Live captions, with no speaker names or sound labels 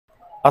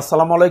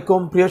আসসালামু আলাইকুম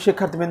প্রিয়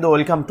শিক্ষার্থীবৃন্দ,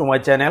 ওয়েলকাম টু মাই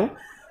চ্যানেল।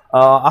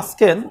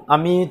 আজকে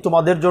আমি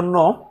তোমাদের জন্য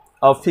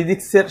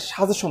ফিজিক্সের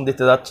সাজেশন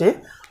দিতে যাচ্ছি।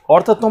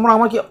 অর্থাৎ তোমরা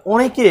আমাকে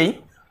অনেকেই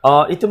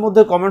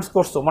ইতিমধ্যে কমেন্টস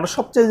করছো, মানে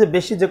সবচেয়ে যে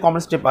বেশি যে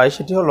কমেন্টসটি পাই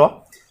সেটি হলো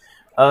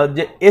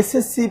যে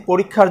এসএসসি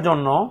পরীক্ষার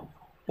জন্য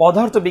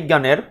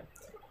পদার্থবিজ্ঞানের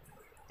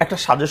একটা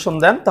সাজেশন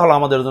দেন, তাহলে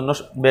আমাদের জন্য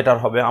বেটার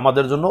হবে,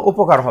 আমাদের জন্য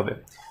উপকার হবে।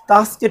 তা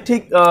আজকে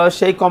ঠিক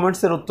সেই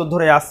কমেন্টসের উত্তর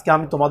ধরে আজকে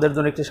আমি তোমাদের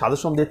জন্য একটি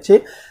সাজেশন দিচ্ছি।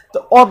 তো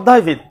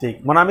অধ্যায় ভিত্তিক,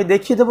 মানে আমি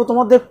দেখিয়ে দেবো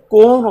তোমাদের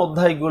কোন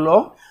অধ্যায়গুলো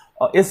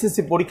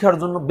এসএসসি পরীক্ষার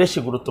জন্য বেশি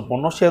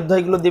গুরুত্বপূর্ণ, সেই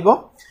অধ্যায়গুলো দিব।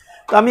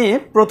 তো আমি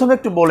প্রথমে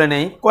একটু বলে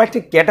নেই, কয়েকটি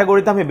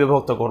ক্যাটাগরিতে আমি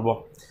বিভক্ত করব।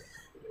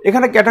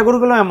 এখানে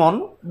ক্যাটাগরিগুলো এমন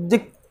যে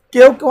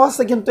কেউ কেউ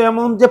আছে কিন্তু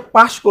এমন যে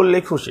পাশ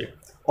করলেই খুশি,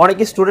 অনেক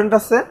স্টুডেন্ট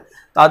আছে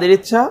তাদের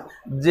ইচ্ছা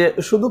যে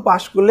শুধু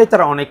পাশ করলেই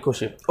তারা অনেক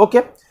খুশি। ওকে,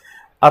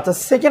 আচ্ছা,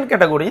 সেকেন্ড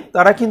ক্যাটাগরি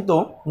তারা কিন্তু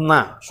না,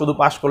 শুধু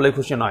পাশ করলেই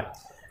খুশি নয়,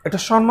 একটা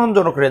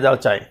সম্মানজনক রেজাল্ট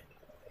চায়।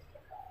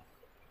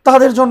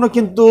 তাদের জন্য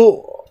কিন্তু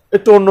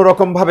একটু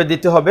অন্যরকমভাবে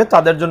দিতে হবে,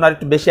 তাদের জন্য আর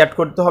একটু বেশি অ্যাড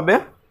করতে হবে।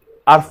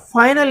 আর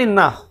ফাইনালি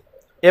না,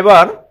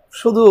 এবার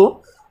শুধু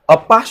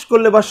পাশ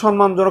করলে বা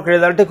সম্মানজনক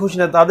রেজাল্টে খুশি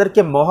না,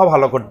 তাদেরকে মহা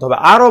ভালো করতে হবে,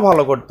 আরও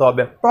ভালো করতে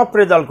হবে, টপ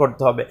রেজাল্ট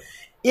করতে হবে,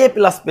 এ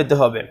প্লাস পেতে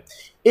হবে,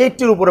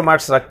 80-র উপরে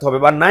মার্কস রাখতে হবে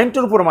বা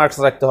 90-র উপরে মার্কস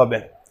রাখতে হবে।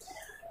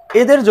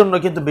 এদের জন্য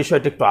কিন্তু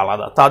বিষয়টা একটু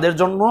আলাদা, তাদের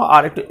জন্য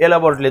আর একটু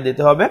এলাবোরেটলি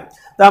দিতে হবে।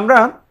 তা আমরা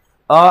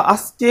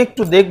আজকে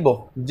একটু দেখব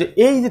যে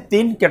এই যে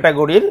তিন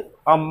ক্যাটাগরির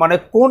মানে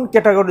কোন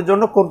ক্যাটাগরির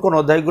জন্য কোন কোন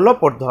অধ্যায়গুলো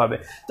পড়তে হবে।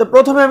 তো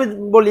প্রথমে আমি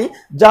বলি,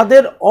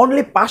 যাদের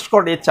অনলি পাস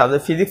করার ইচ্ছা, যে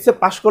ফিজিক্সে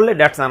পাস করলে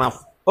দ্যাটস এনাফ,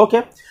 ওকে,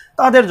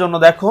 তাদের জন্য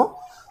দেখো,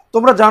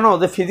 তোমরা জানো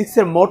যে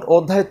ফিজিক্সের মোট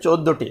অধ্যায়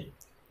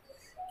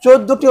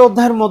 14টি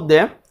অধ্যায়ের মধ্যে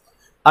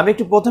আমি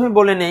একটু প্রথমে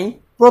বলে নেই,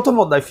 প্রথম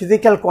অধ্যায়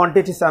physical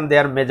quantities and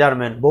there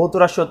measurement,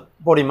 বহুতরাশি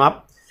পরিমাপ,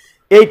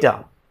 এইটা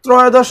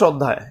ত্রয়োদশ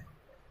অধ্যায়,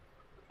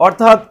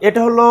 অর্থাৎ এটা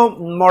হলো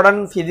মডার্ন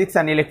ফিজিক্স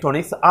অ্যান্ড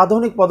ইলেকট্রনিক্স,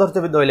 আধুনিক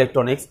পদার্থবিদ্যা ও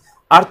ইলেকট্রনিক্স।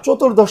 আর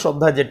চতুর্দশ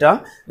অধ্যায় যেটা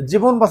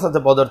জীবন বাঁচাতে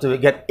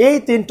পদার্থবিজ্ঞান, এই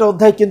তিনটা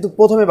অধ্যায় কিন্তু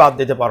প্রথমে বাদ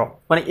দিতে পারো,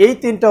 মানে এই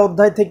তিনটা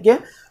অধ্যায় থেকে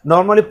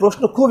নর্মালি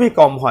প্রশ্ন খুবই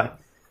কম হয়।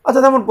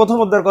 আচ্ছা, যেমন প্রথম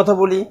অধ্যায়ের কথা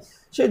বলি,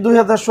 সেই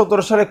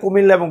 2017 সালে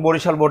কুমিল্লা এবং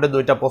বরিশাল বোর্ডে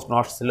 2টা প্রশ্ন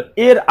আসছিল,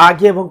 এর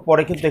আগে এবং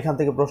পরে কিন্তু এখান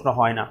থেকে প্রশ্ন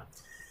হয় না।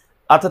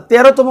 আচ্ছা,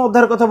 13তম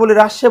অধ্যায়ের কথা বলি,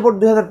 রাজশাহী বোর্ড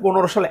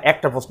 2015 সালে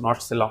একটা প্রশ্ন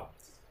আসছিল।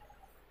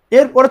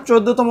 এরপরে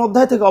 14তম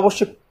অধ্যায় থেকে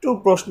অবশ্যই একটু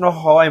প্রশ্ন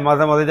হয়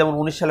মাঝে মাঝে, যেমন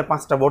 19 সালে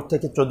 5টা বোর্ড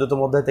থেকে 14তম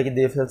অধ্যায় থেকে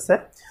দিয়ে ফেলছে।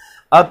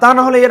 তা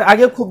না হলে এর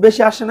আগে খুব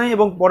বেশি আসে নাই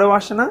এবং পরেও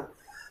আসে না,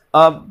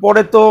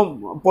 পরে তো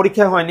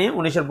পরীক্ষা হয়নি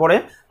 19-এর পরে।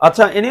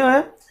 আচ্ছা, এনিওয়ে,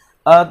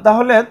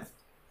 তাহলে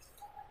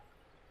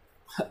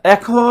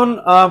এখন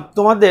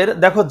তোমাদের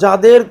দেখো,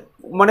 যাদের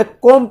মানে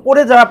কম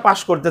পড়ে যারা পাশ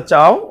করতে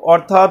চাও,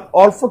 অর্থাৎ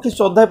অল্প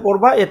কিছু অধ্যায়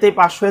পড়বা, এতেই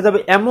পাশ হয়ে যাবে,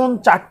 এমন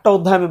 4টা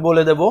অধ্যায় আমি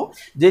বলে দেব,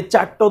 যে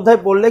 4টা অধ্যায়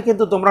পড়লে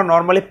কিন্তু তোমরা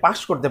নর্মালি পাশ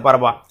করতে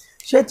পারবা।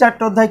 সেই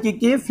 4টা অধ্যায় কি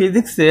কি?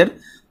 ফিজিক্সের,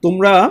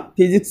 তোমরা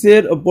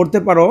ফিজিক্সের পড়তে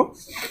পারো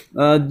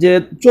যে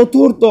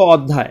চতুর্থ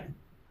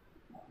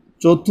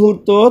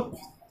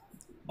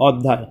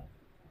অধ্যায়,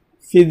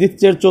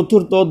 ফিজিক্সের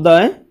চতুর্থ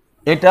অধ্যায়,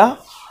 এটা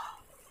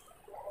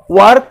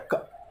ওয়ার্ক,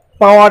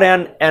 পাওয়ার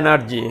অ্যান্ড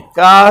এনার্জি,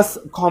 কাজ,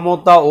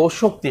 ক্ষমতা ও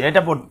শক্তি,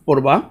 এটা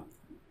পড়বা।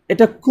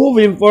 এটা খুব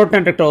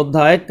ইম্পর্ট্যান্ট একটা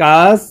অধ্যায়,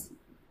 কাজ,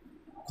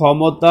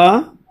 ক্ষমতা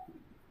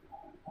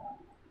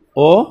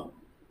ও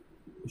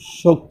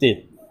শক্তি,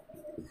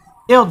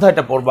 এই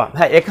অধ্যায়টা পড়বা।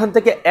 হ্যাঁ, এখান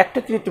থেকে একটা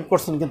ক্রিয়েটিভ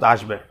কোশ্চেন কিন্তু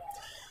আসবে।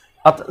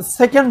 আচ্ছা,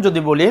 সেকেন্ড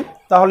যদি বলি,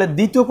 তাহলে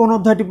দ্বিতীয় কোন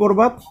অধ্যায়টি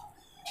পড়বা?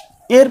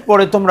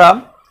 এরপরে তোমরা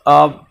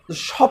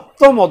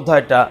সপ্তম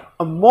অধ্যায়টা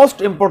মোস্ট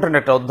ইম্পর্ট্যান্ট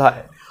একটা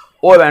অধ্যায়,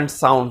 ওয়েভ অ্যান্ড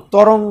সাউন্ড,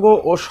 তরঙ্গ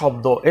ও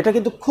শব্দ, এটা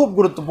কিন্তু খুব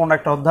গুরুত্বপূর্ণ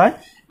একটা অধ্যায়,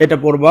 এটা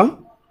পড়বা।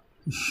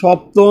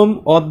 সপ্তম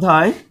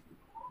অধ্যায়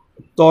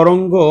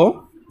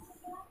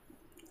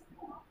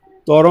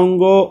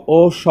তরঙ্গ ও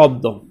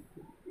শব্দ,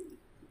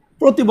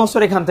 প্রতি বছর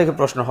এখান থেকে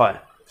প্রশ্ন হয়।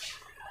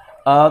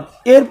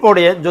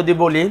 এরপরে যদি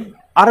বলি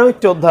আরও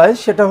একটি অধ্যায়,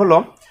 সেটা হলো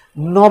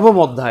নবম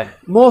অধ্যায়,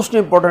 মোস্ট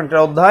ইম্পর্ট্যান্ট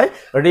অধ্যায়,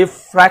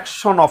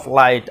 রিফ্র্যাকশন অফ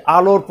লাইট,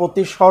 আলোর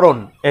প্রতিসরণ,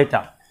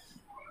 এটা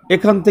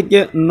এখান থেকে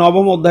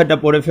নবম অধ্যায়টা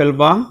পড়ে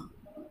ফেলবা।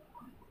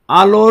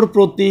 আলোর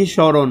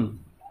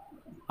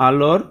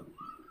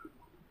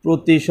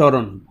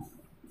প্রতিসরণ।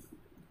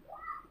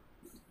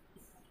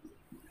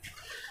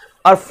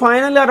 আর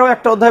ফাইনালি আরও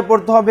একটা অধ্যায়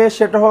পড়তে হবে,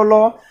 সেটা হলো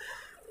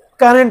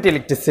কারেন্ট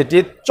ইলেকট্রিসিটি,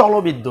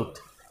 চলবিদ্যুৎ।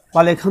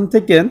 তাহলে এখান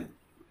থেকে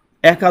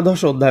একাদশ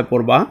অধ্যায়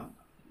পড়বা,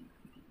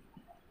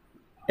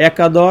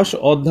 একাদশ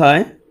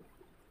অধ্যায়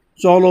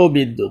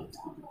চলবিদ্যুৎ।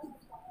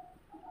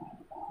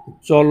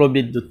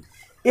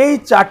 এই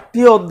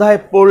 4টি অধ্যায়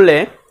পড়লে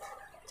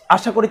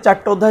আশা করি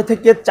 4টা অধ্যায়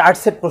থেকে 4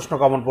 সেট প্রশ্ন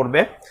কমন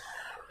পড়বে।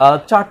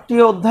 4টি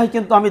অধ্যায়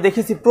কিন্তু আমি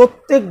দেখেছি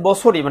প্রত্যেক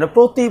বছরই, মানে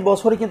প্রতি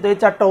বছরই কিন্তু এই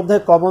 4টা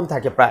অধ্যায় কমন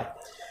থাকে প্রায়।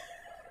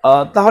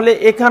 তাহলে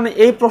এখানে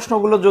এই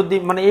প্রশ্নগুলো যদি,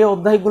 মানে এই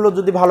অধ্যায়গুলো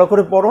যদি ভালো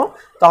করে পড়ো,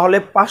 তাহলে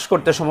পাশ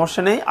করতে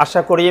সমস্যা নেই,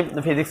 আশা করি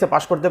ফিজিক্সে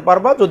পাশ করতে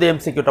পারবা, যদি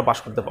এমসিকিউটা পাশ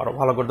করতে পারো,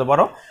 ভালো করতে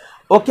পারো।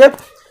 ওকে,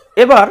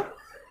 এবার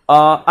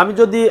আমি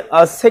যদি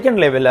সেকেন্ড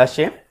লেভেলে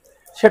আসি,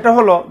 সেটা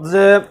হলো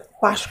যে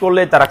পাশ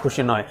করলে তারা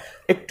খুশি নয়।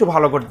 একটু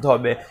ভালো করতে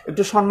হবে,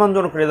 একটু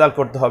সম্মানজনক রেজাল্ট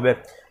করতে হবে,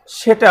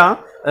 সেটা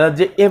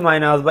যে A-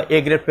 বা A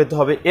গ্রেড পেতে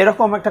হবে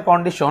এরকম একটা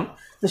কন্ডিশন,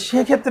 তো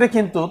সেক্ষেত্রে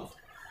কিন্তু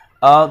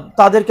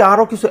তাদেরকে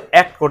আরও কিছু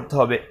অ্যাড করতে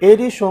হবে,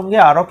 এরই সঙ্গে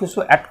আরও কিছু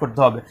অ্যাড করতে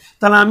হবে।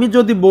 তাহলে আমি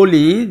যদি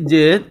বলি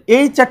যে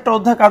এই 4টা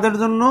অধ্যায় কাদের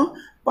জন্য?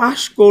 পাশ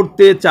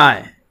করতে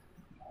চায়,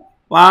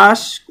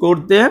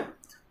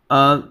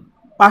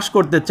 পাশ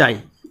করতে চাই,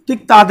 ঠিক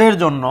তাদের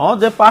জন্য,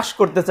 যে পাশ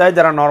করতে চায়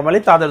যারা নর্মালি,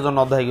 তাদের জন্য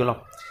অধ্যায়গুলো।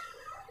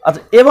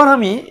 আচ্ছা, এবার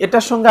আমি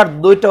এটার সঙ্গে আর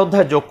 2টা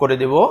অধ্যায় যোগ করে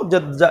দেব, যে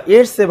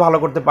এর চেয়ে ভালো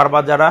করতে পারবা,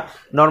 যারা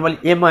নর্মালি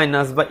A-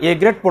 বা A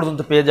গ্রেড পর্যন্ত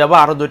পেয়ে যাবা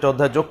আরও 2টা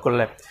অধ্যায় যোগ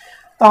করলে।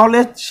 তাহলে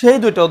সেই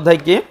 2টা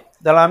অধ্যায় কি?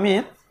 তাহলে আমি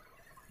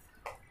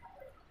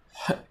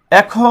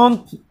এখন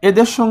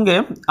এদের সঙ্গে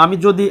আমি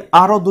যদি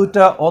আরও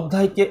 2টা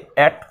অধ্যায়কে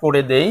অ্যাড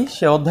করে দেই,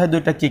 সে অধ্যায়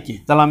 2টা কি কি?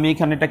 তাহলে আমি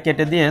এখানে এটা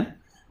কেটে দিয়ে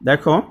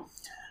দেখো,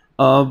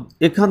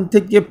 এখান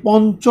থেকে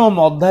 5ম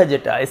অধ্যায়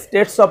যেটা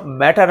states of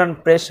matter and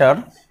pressure,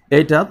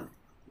 এইটা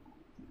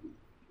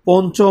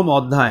 5ম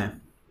অধ্যায়।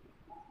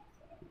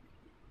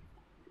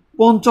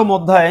 5ম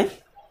অধ্যায়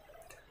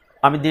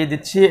আমি দিয়ে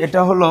দিচ্ছি,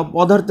 এটা হলো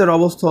পদার্থের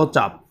অবস্থা ও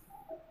চাপ।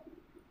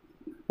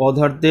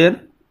 পদার্থের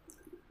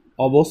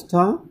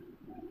অবস্থা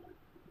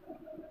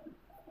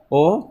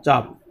ও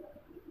চাপ,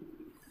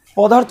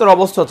 পদার্থের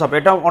অবস্থা ও চাপ,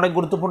 এটা অনেক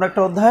গুরুত্বপূর্ণ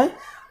একটা অধ্যায়।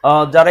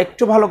 যারা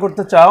একটু ভালো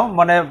করতে চাও,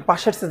 মানে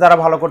পাশের চেয়ে যারা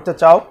ভালো করতে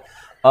চাও,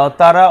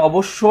 তারা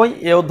অবশ্যই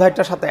এই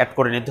অধ্যায়টার সাথে অ্যাড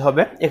করে নিতে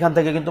হবে। এখান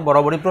থেকে কিন্তু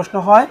বরাবরই প্রশ্ন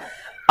হয়।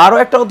 আরও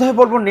একটা অধ্যায়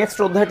বলবো, নেক্সট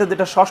অধ্যায়টা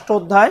যেটা 6ষ্ঠ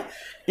অধ্যায়,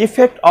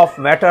 ইফেক্ট অফ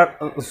ম্যাটার,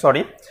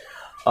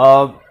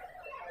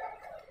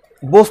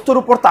 বস্তুর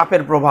উপর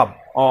তাপের প্রভাব।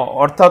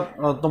 অর্থাৎ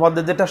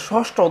তোমাদের যেটা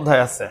 6ষ্ঠ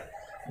অধ্যায় আছে,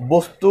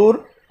 বস্তুর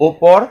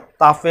উপর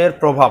তাপের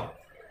প্রভাব,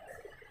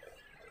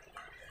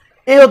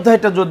 এই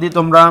অধ্যায়টা যদি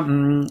তোমরা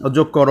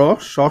যোগ করো,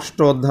 6ষ্ঠ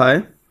অধ্যায়,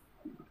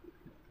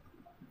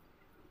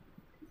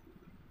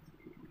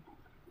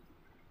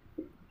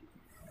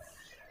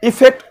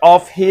 effect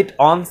of heat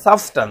on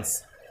substance,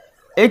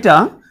 এটা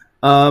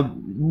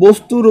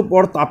বস্তুর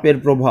উপর তাপের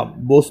প্রভাব,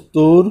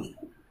 বস্তুর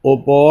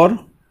উপর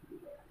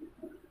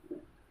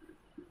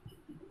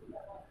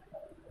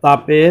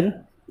তাপের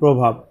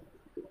প্রভাব,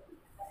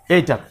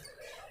 এইটা।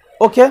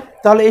 ওকে,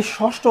 তাহলে এই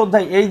 6ষ্ঠ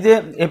অধ্যায়, এই যে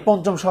এই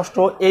 5ম 6ষ্ঠ,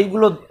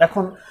 এইগুলো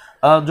এখন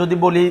যদি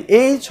বলি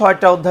এই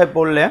 6টা অধ্যায়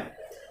পড়লে,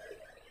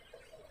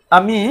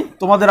 আমি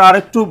তোমাদের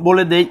আরেকটু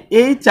বলে দেই,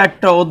 এই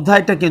 4টা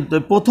অধ্যায়টা কিন্তু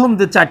প্রথম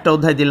যে 4টা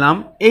অধ্যায় দিলাম,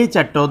 এই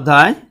 4টা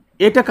অধ্যায়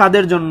এটা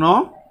কাদের জন্য?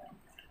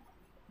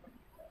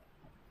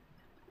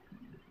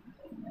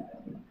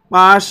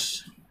 পাস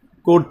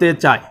করতে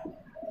চায়,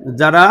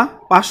 যারা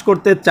পাস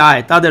করতে চায়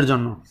তাদের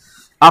জন্য।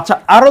 আচ্ছা,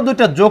 আরও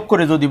 2টা যোগ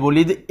করে যদি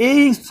বলি যে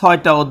এই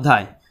 6টা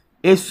অধ্যায়,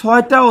 এই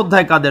 6টা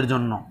অধ্যায় কাদের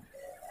জন্য?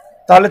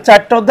 তাহলে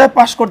 4টা অধ্যায়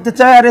পাস করতে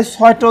চায়, আর এই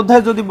 6টা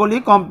অধ্যায় যদি বলি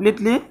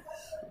কমপ্লিটলি,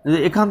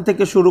 এখান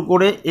থেকে শুরু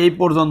করে এই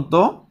পর্যন্ত,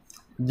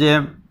 যে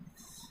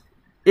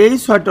এই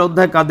 6টা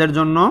অধ্যায় কাদের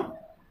জন্য?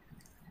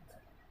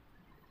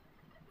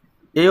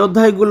 এই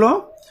অধ্যায়গুলো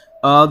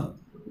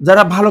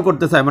যারা ভালো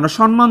করতে চায়, মানে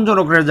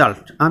সম্মানজনক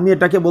রেজাল্ট, আমি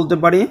এটাকে বলতে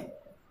পারি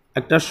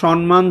একটা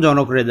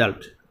সম্মানজনক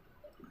রেজাল্ট।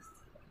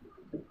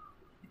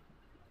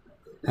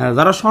 হ্যাঁ,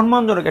 যারা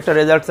সম্মানজনক একটা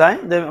রেজাল্ট চায়,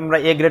 যে আমরা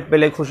A গ্রেড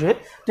পেলে খুশি,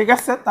 ঠিক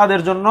আছে,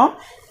 তাদের জন্য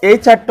এই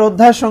 4টা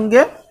অধ্যায়ের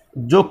সঙ্গে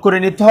যোগ করে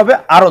নিতে হবে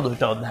আরও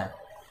 2টা অধ্যায়।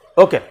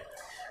 ওকে,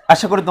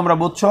 আশা করি তোমরা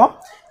বুঝছো।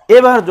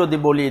 এবার যদি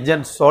বলি যে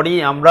সরি,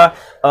 আমরা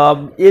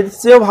এর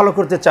চেয়েও ভালো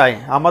করতে চাই,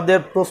 আমাদের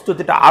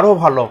প্রস্তুতিটা আরও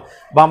ভালো,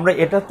 বা আমরা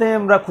এটাতে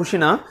আমরা খুশি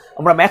না,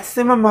 আমরা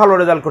ম্যাক্সিমাম ভালো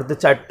রেজাল্ট করতে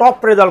চাই, টপ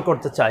রেজাল্ট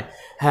করতে চাই,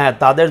 হ্যাঁ,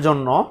 তাদের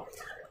জন্য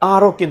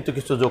আরও কিন্তু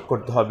কিছু যোগ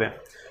করতে হবে।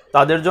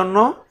 তাদের জন্য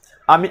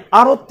আমি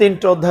আরও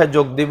 3টে অধ্যায়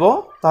যোগ দিব,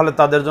 তাহলে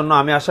তাদের জন্য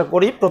আমি আশা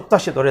করি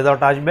প্রত্যাশিত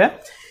রেজাল্ট আসবে।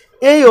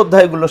 এই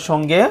অধ্যায়গুলোর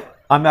সঙ্গে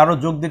আমি আরও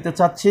যোগ দিতে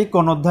চাচ্ছি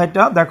কোন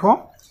অধ্যায়টা? দেখো,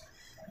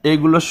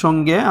 এইগুলোর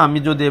সঙ্গে আমি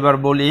যদি এবার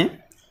বলি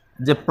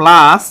যে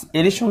প্লাস,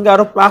 এরই সঙ্গে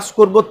আরও প্লাস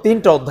করব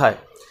 3টা অধ্যায়।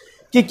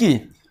 কি কি?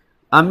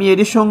 আমি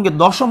এরই সঙ্গে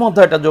 10ম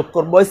অধ্যায়টা যোগ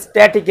করব,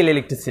 স্ট্যাটিক্যাল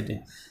ইলেকট্রিসিটি।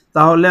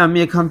 তাহলে আমি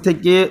এখান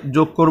থেকে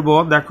যোগ করব,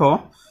 দেখো,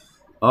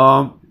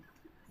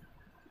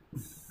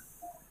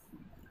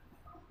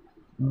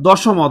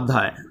 10ম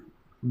অধ্যায়।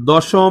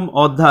 10ম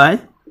অধ্যায়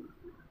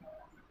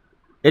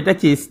এটা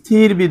কি?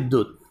 স্থির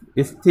বিদ্যুৎ।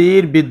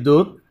 স্থির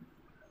বিদ্যুৎ,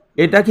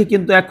 এটাকে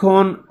কিন্তু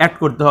এখন অ্যাড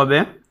করতে হবে,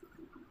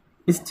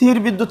 স্থির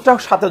বিদ্যুৎটাও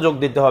সাথে যোগ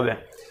দিতে হবে।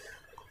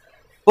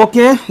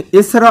 ওকে,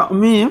 এছাড়া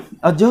আমি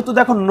যেহেতু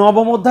দেখো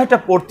 9ম অধ্যায়টা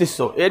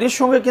পড়তেছো, এরই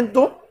সঙ্গে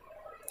কিন্তু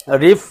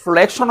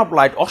রিফ্লেকশন অফ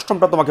লাইট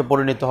 8মটা তোমাকে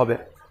পড়ে নিতে হবে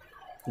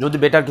যদি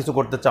বেটার কিছু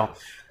করতে চাও।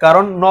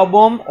 কারণ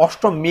 9ম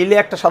 8ম মিলে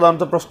একটা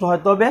সাধারণত প্রশ্ন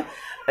হয়তো হবে,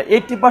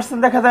 80%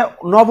 দেখা যায়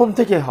 9ম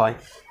থেকে হয়,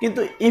 কিন্তু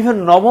ইভেন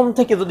 9ম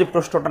থেকে যদি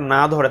প্রশ্নটা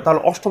না ধরে,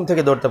 তাহলে 8ম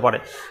থেকে ধরতে পারে।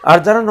 আর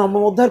যারা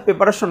 9ম অধ্যায়ের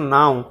প্রিপারেশন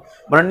নাও,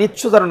 মানে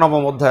নিচ্ছ যারা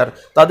 9ম অধ্যায়ের,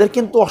 তাদের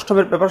কিন্তু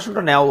 8মের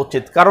প্রিপারেশনটা নেওয়া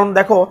উচিত। কারণ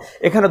দেখো,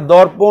 এখানে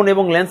দর্পণ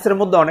এবং লেন্সের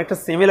মধ্যে অনেকটা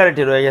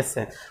সিমিলারিটি রয়ে গেছে,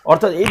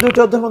 অর্থাৎ এই 2টা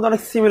অধ্যায়ের মধ্যে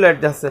অনেক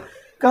সিমিলারিটি আছে।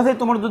 কাজেই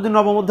তোমার যদি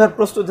 9ম অধ্যায়ের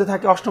প্রস্তুতি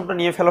থাকে, 8মটা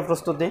নিয়ে ফেলা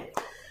প্রস্তুতি।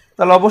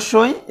 তাহলে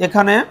অবশ্যই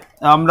এখানে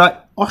আমরা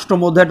অষ্টম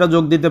অধ্যায়টা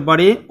যোগ দিতে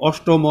পারি,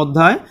 অষ্টম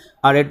অধ্যায়,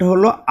 আর এটা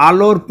হলো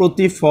আলোর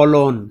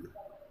প্রতিফলন,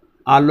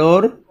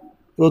 আলোর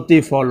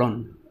প্রতিফলন।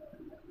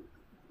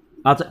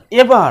 আচ্ছা,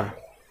 এবার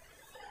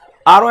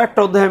আরও একটা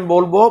অধ্যায় আমি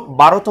বলবো,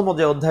 12তম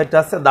যে অধ্যায়টা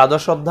আছে,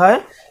 দ্বাদশ অধ্যায়,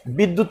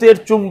 বিদ্যুতের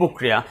চুম্বক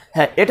ক্রিয়া।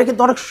 হ্যাঁ, এটা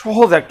কিন্তু অনেক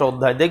সহজ একটা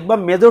অধ্যায়, দেখবা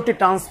মেজরিটি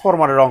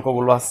ট্রান্সফরমারের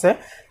অঙ্কগুলো আছে,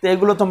 তো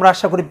এগুলো তোমরা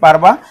আশা করি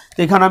পারবা। তো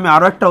এখানে আমি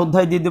আরও একটা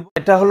অধ্যায় দিয়ে দেবো,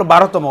 এটা হলো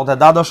 12তম অধ্যায়,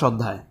 দ্বাদশ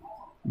অধ্যায়।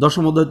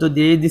 দশম অধ্যায় তো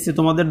দিয়েই দিচ্ছি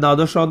তোমাদের,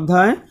 দ্বাদশ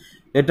অধ্যায়,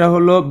 এটা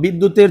হলো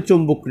বিদ্যুতের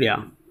চুম্বক ক্রিয়া,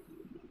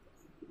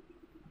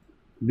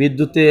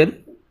 বিদ্যুতের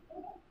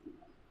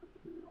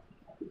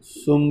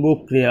চুম্বক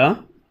ক্রিয়া,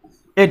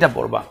 এটা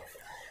পড়বা।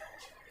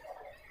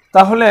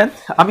 তাহলে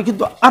আমি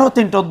কিন্তু আরও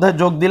 3টা অধ্যায়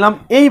যোগ দিলাম।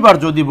 এইবার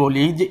যদি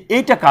বলি যে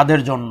এইটা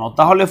কাদের জন্য,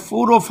 তাহলে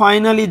পুরো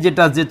ফাইনালি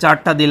যেটা যে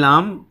 4টা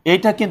দিলাম,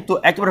 এইটা কিন্তু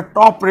একেবারে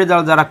টপ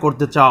রেজাল্ট যারা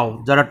করতে চাও,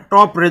 যারা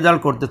টপ রেজাল্ট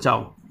করতে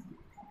চাও,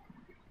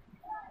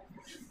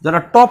 যারা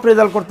টপ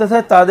রেজাল্ট করতে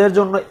চায় তাদের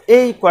জন্য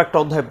এই কয়েকটা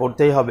অধ্যায়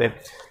পড়তেই হবে।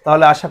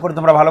 তাহলে আশা করি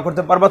তোমরা ভালো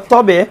করতে পারবা।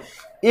 তবে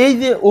এই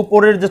যে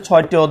উপরের যে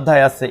 6টি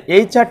অধ্যায় আছে,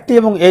 এই 4টি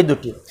এবং এই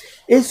 2টি,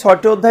 এই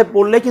 6টি অধ্যায়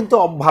পড়লে কিন্তু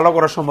ভালো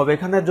করা সম্ভব।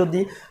 এখানে যদি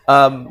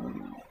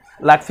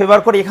লাক ফেভার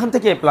করে এখান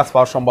থেকে প্লাস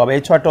পাওয়া সম্ভব,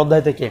 এই 6টা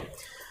অধ্যায় থেকে।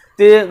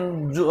 তে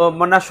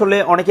মানে আসলে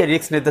অনেকে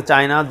রিস্ক নিতে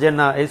চায় না যে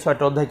না এই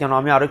 6টা অধ্যায় কেন,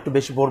 আমি আরও একটু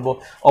বেশি পড়বো।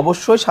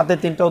 অবশ্যই সাথে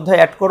 3টা অধ্যায়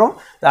অ্যাড করো,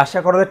 তো আশা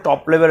করো যে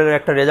টপ লেভেলের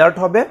একটা রেজাল্ট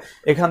হবে,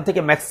 এখান থেকে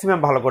ম্যাক্সিমাম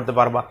ভালো করতে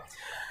পারবা।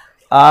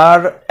 আর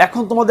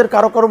এখন তোমাদের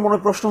কারো কারো মনে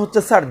প্রশ্ন হচ্ছে,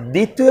 স্যার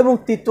দ্বিতীয় এবং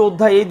তৃতীয়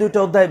অধ্যায়, এই 2টা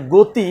অধ্যায়,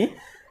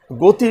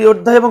 গতির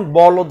অধ্যায় এবং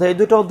বল অধ্যায়, এই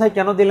 2টা অধ্যায়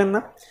কেন দিলেন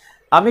না?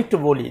 আমি একটু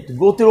বলি,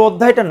 গতির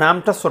অধ্যায়টা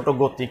নামটা ছোট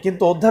গতি,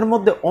 কিন্তু অধ্যায়ের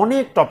মধ্যে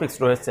অনেক টপিকস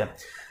রয়েছে,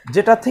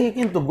 যেটা থেকে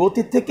কিন্তু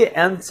গতি থেকে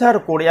অ্যান্সার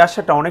করে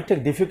আসাটা অনেকটা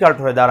ডিফিকাল্ট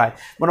হয়ে দাঁড়ায়।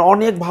 মানে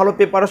অনেক ভালো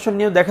প্রিপারেশন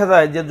নিয়েও দেখা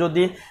যায় যে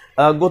যদি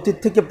গতির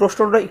থেকে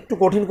প্রশ্নটা একটু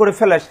কঠিন করে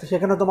ফেলে,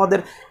 সেখানে তোমাদের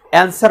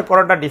অ্যান্সার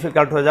করাটা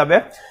ডিফিকাল্ট হয়ে যাবে।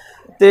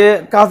 তে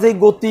কাজেই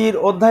গতির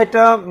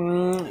অধ্যায়টা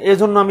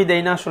এজন্য আমি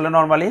দেই না আসলে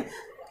নর্মালি।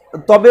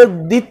 তবে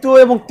দ্বিতীয়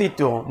এবং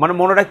তৃতীয়, মানে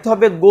মনে রাখতে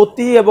হবে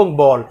গতি এবং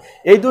বল,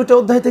 এই 2টা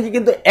অধ্যায় থেকে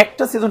কিন্তু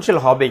একটা সৃজনশীল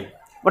হবেই,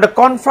 মানে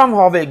কনফার্ম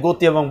হবে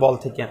গতি এবং বল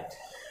থেকে।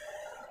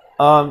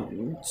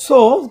 সো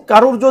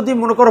কারোর যদি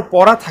মনে করো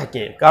পড়া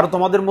থাকে, কারো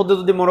তোমাদের মধ্যে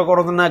যদি মনে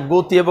করো না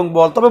গতি এবং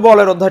বল, তবে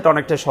বলের অধ্যায়টা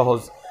অনেকটাই সহজ।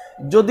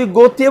 যদি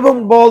গতি এবং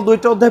বল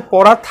 2টা অধ্যায়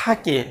পড়া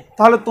থাকে,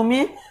 তাহলে তুমি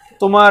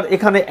তোমার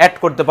এখানে অ্যাড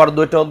করতে পারো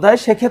 2টা অধ্যায়।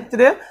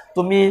 সেক্ষেত্রে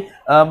তুমি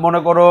মনে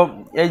করো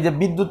এই যে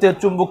বিদ্যুতের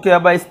চুম্বকীয়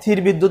বা স্থির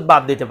বিদ্যুৎ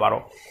বাদ দিতে পারো,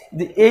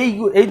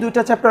 এই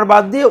 2টা চ্যাপ্টার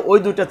বাদ দিয়ে ওই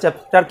 2টা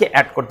চ্যাপ্টারকে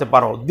অ্যাড করতে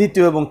পারো,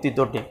 দ্বিতীয় এবং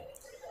তৃতীয়টি।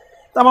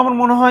 তা আমার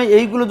মনে হয়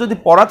এইগুলো যদি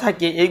পড়া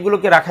থাকে,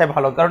 এইগুলোকে রাখাই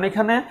ভালো, কারণ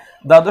এখানে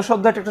দ্বাদশ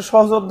অধ্যায়টা একটা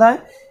সহজ অধ্যায়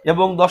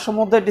এবং দশম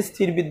অধ্যায়টি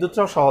স্থির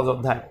বিদ্যুৎটাও সহজ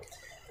অধ্যায়।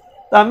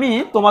 তা আমি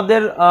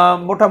তোমাদের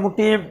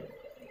মোটামুটি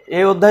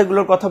এই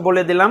অধ্যায়গুলোর কথা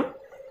বলে দিলাম,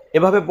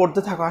 এভাবে পড়তে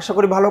থাকো, আশা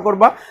করি ভালো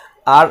করবা।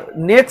 আর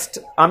নেক্সট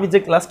আমি যে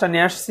ক্লাসটা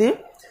নিয়ে আসছি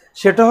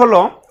সেটা হলো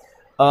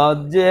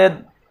যে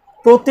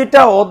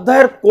প্রতিটা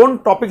অধ্যায়ের কোন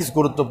টপিকস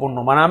গুরুত্বপূর্ণ,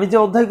 মানে আমি যে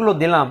অধ্যায়গুলো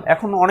দিলাম,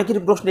 এখন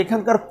অনেকেরই প্রশ্ন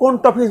এখানকার কোন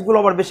টপিকসগুলো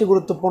আবার বেশি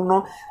গুরুত্বপূর্ণ,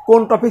 কোন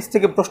টপিকস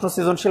থেকে প্রশ্ন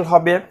সৃজনশীল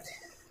হবে,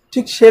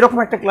 ঠিক সেরকম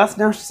একটা ক্লাস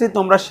নিয়ে আসছি।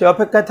 তোমরা সে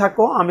অপেক্ষায়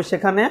থাকো, আমি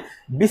সেখানে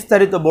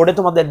বিস্তারিত বোর্ডে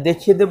তোমাদের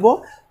দেখিয়ে দেব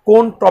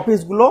কোন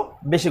টপিকসগুলো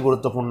বেশি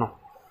গুরুত্বপূর্ণ।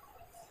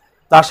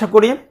 তা আশা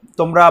করি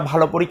তোমরা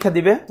ভালো পরীক্ষা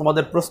দিবে,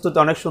 তোমাদের প্রস্তুতি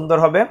অনেক সুন্দর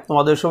হবে।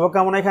 তোমাদের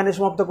শুভকামনা এখানে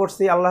সমাপ্ত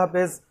করছি। আল্লাহ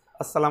হাফেজ,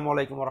 আসসালামু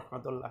আলাইকুম ওয়া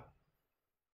রাহমাতুল্লাহ।